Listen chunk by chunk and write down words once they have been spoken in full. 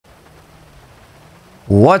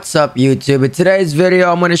What's up, YouTube? In today's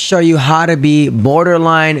video, I'm going to show you how to be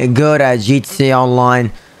borderline good at GTA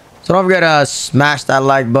Online. So don't forget to smash that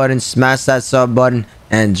like button, smash that sub button,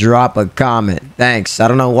 and drop a comment. Thanks. I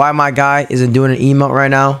don't know why my guy isn't doing an emote right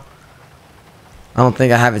now. I don't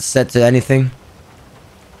think I have it set to anything.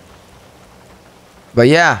 But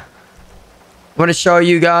yeah, I'm going to show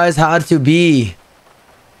you guys how to be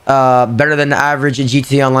better than the average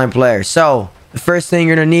GTA Online player. So the first thing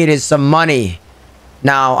you're going to need is some money.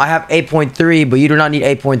 Now, I have 8.3, but you do not need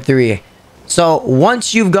 8.3. So,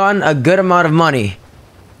 once you've gotten a good amount of money,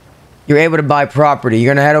 you're able to buy property. You're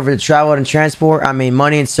going to head over to travel and transport.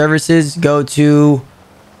 Money and services. Go to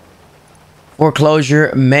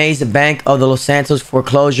foreclosure, Maze Bank of the Los Santos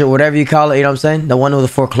foreclosure, whatever you call it, you know what I'm saying? The one with the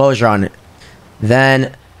foreclosure on it.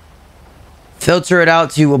 Then, filter it out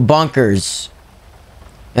to bunkers.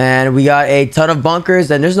 And we got a ton of bunkers,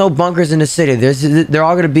 and there's no bunkers in the city. They're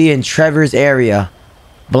all going to be in Trevor's area.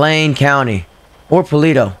 Blaine County or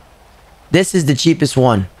Paleto. This is the cheapest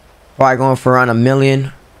one, probably going for around $1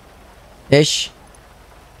 million ish.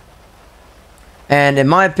 And in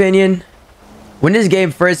my opinion, when this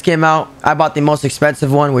game first came out, I bought the most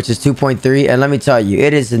expensive one, which is 2.3, and let me tell you,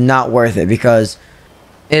 it is not worth it, because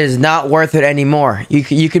it is not worth it anymore.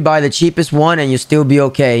 You could buy the cheapest one and you'll still be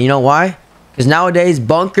okay. You know why? Because nowadays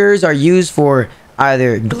bunkers are used for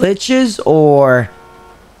either glitches or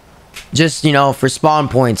just, you know, for spawn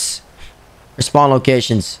points, for spawn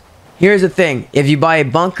locations. Here's the thing. If you buy a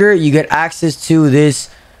bunker, you get access to this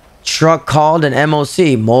truck called an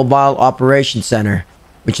MOC, Mobile Operation Center,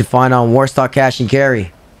 which you find on Warstock Cash and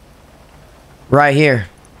Carry. Right here.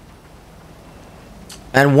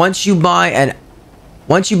 And once you buy a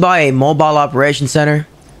Mobile Operation Center,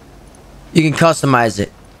 you can customize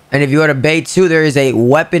it. And if you go to Bay 2, there is a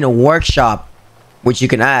weapon workshop, which you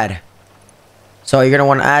can add. So you're going to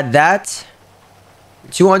want to add that.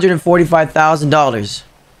 $245,000.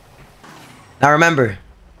 Now remember,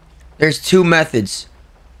 there's two methods.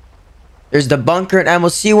 There's the bunker and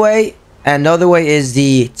MOC way, and the other way is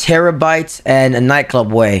the terabyte and a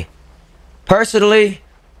nightclub way. Personally,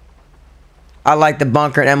 I like the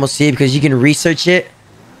bunker and MOC because you can research it.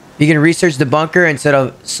 You can research the bunker instead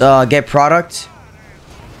of get product.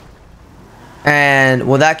 And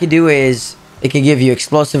what that can do is it can give you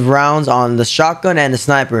explosive rounds on the shotgun and the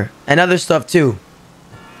sniper and other stuff too.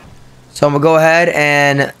 So I'm gonna go ahead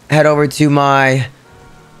and head over to my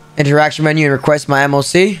interaction menu and request my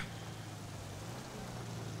MOC.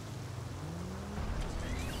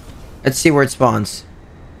 Let's see where it spawns.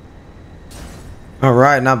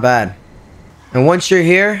 Alright, not bad. And once you're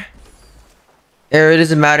here, it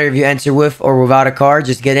doesn't matter if you enter with or without a card.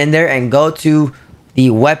 Just get in there and go to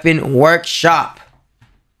the weapon workshop.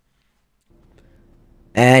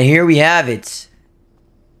 And here we have it.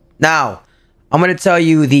 Now, I'm going to tell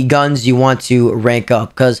you the guns you want to rank up,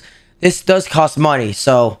 because this does cost money.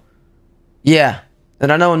 So, yeah.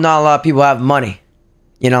 And I know not a lot of people have money.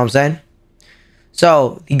 You know what I'm saying?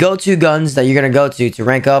 So, the go-to guns that you're going to go to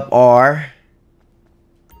rank up are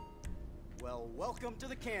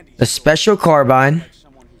the Special Carbine,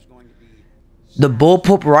 the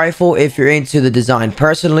Bullpup Rifle if you're into the design.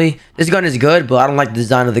 Personally, this gun is good, but I don't like the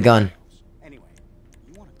design of the gun.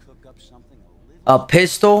 A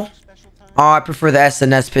pistol. Oh, I prefer the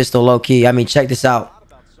SNS pistol, low-key. Check this out.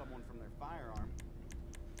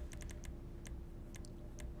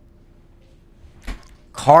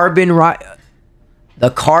 The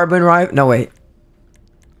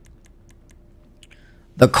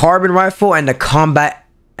carbon rifle and the combat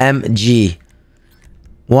MG.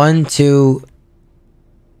 1, 2,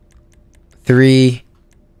 3,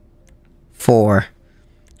 4.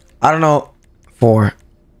 I don't know. 4.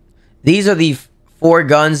 These are the 4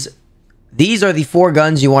 guns. These are the 4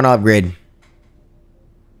 guns you want to upgrade.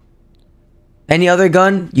 Any other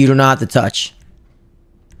gun, you do not have to touch.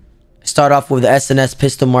 Start off with the SNS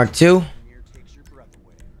Pistol Mark II.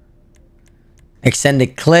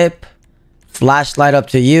 Extended clip. Flashlight up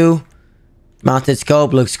to you. Mounted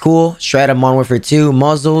scope looks cool. Shredder Monwiffer 2.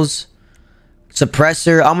 Muzzles.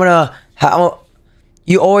 Suppressor.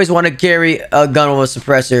 You always want to carry a gun with a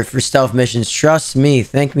suppressor for stealth missions. Trust me.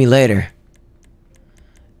 Thank me later.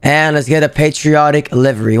 And let's get a patriotic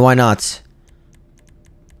livery. Why not?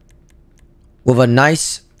 With a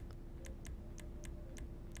nice...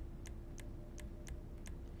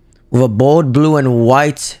 with a bold blue and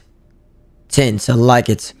white tint. I like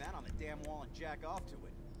it.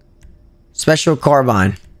 Special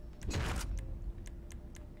Carbine.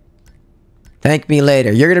 Thank me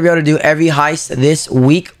later. You're going to be able to do every heist this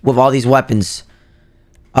week with all these weapons.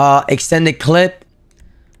 Extended clip.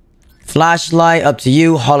 Flashlight, up to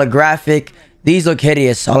you. Holographic. These look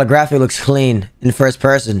hideous. Holographic looks clean in first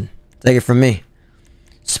person. Take it from me.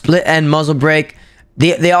 Split end muzzle brake.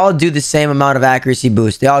 They all do the same amount of accuracy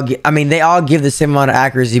boost. They all give the same amount of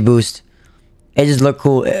accuracy boost. It just look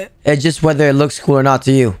cool. It's just whether it looks cool or not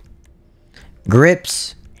to you.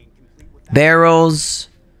 Grips, barrels.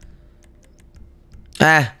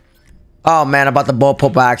 Oh man, I bought the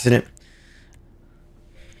bullpup by accident.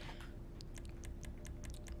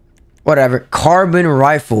 Whatever. Carbon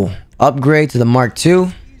rifle. Upgrade to the Mark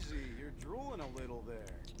II.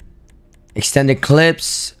 Extended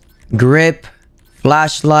clips. Grip.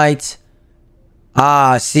 Flashlight.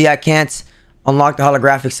 See, I can't unlock the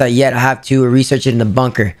holographic sight yet. I have to research it in the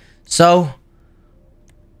bunker. So,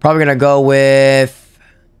 probably gonna go with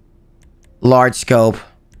large scope.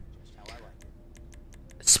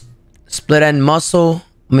 Split end muzzle.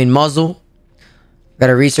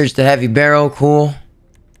 Gotta research the heavy barrel. Cool.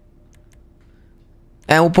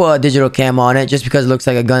 And we'll put a digital cam on it just because it looks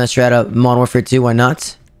like a gun that's straight up Modern Warfare 2. Why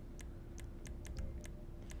not?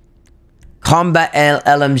 Combat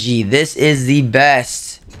LMG. This is the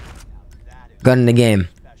best gun in the game.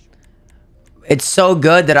 It's so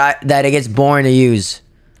good that it gets boring to use.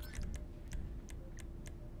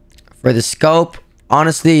 For the scope,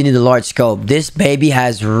 honestly, you need a large scope. This baby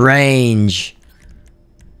has range.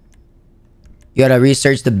 You gotta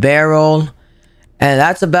research the barrel. And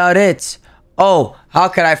that's about it. Oh, how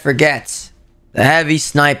could I forget? The heavy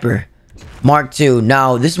sniper. Mark II.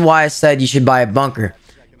 Now, this is why I said you should buy a bunker.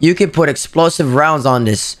 You can put explosive rounds on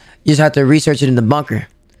this. You just have to research it in the bunker.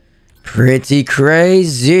 Pretty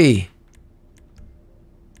crazy.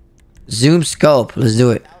 Zoom scope. Let's do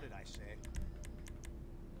it.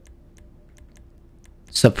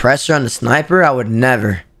 Suppressor on the sniper? I would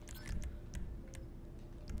never.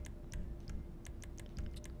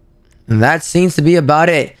 And that seems to be about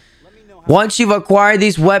it. Once you've acquired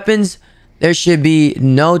these weapons, there should be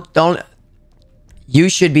no... You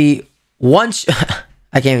should be... Once...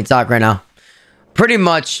 I can't even talk right now. Pretty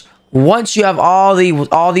much, once you have all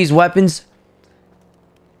these weapons,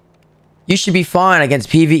 you should be fine against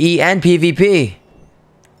PvE and PvP.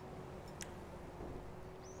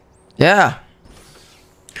 Yeah.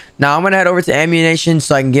 Now I'm gonna head over to ammunition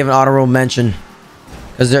so I can give an honorable mention,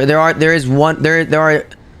 because there's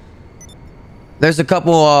a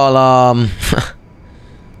couple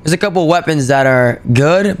there's a couple weapons that are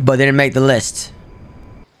good but they didn't make the list.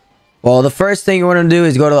 Well, the first thing you want to do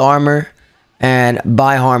is go to the armor and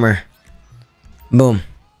buy armor. Boom.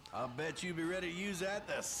 I'll bet you'll be ready to use that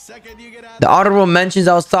the second you get out. The honorable mentions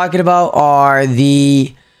I was talking about are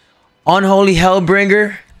the Unholy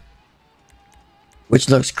Hellbringer, which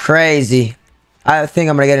looks crazy. I think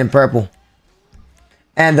I'm going to get it in purple.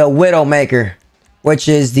 And the Widowmaker, which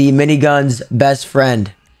is the minigun's best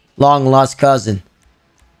friend. Long lost cousin.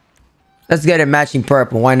 Let's get it matching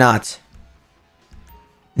purple. Why not?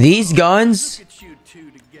 These guns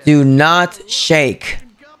do not shake.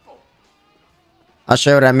 I'll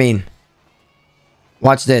show you what I mean.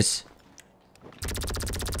 Watch this.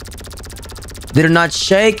 They do not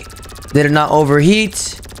shake. They do not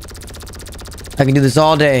overheat. I can do this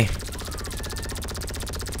all day.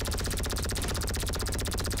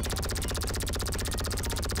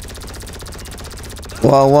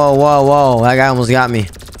 Whoa, whoa, whoa, whoa. That guy almost got me.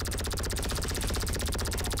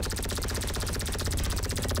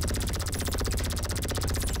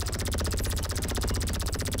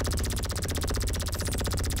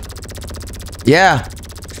 Yeah.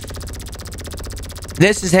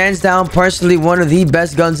 This is hands down personally one of the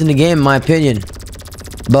best guns in the game in my opinion.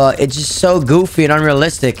 But it's just so goofy and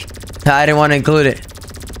unrealistic that I didn't want to include it.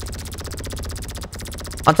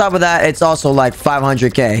 On top of that, it's also like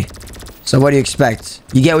 500k. So what do you expect?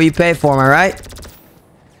 You get what you pay for, am I right?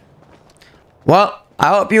 Well, I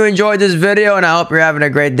hope you enjoyed this video and I hope you're having a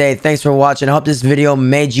great day. Thanks for watching. I hope this video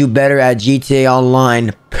made you better at GTA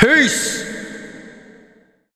Online. Peace!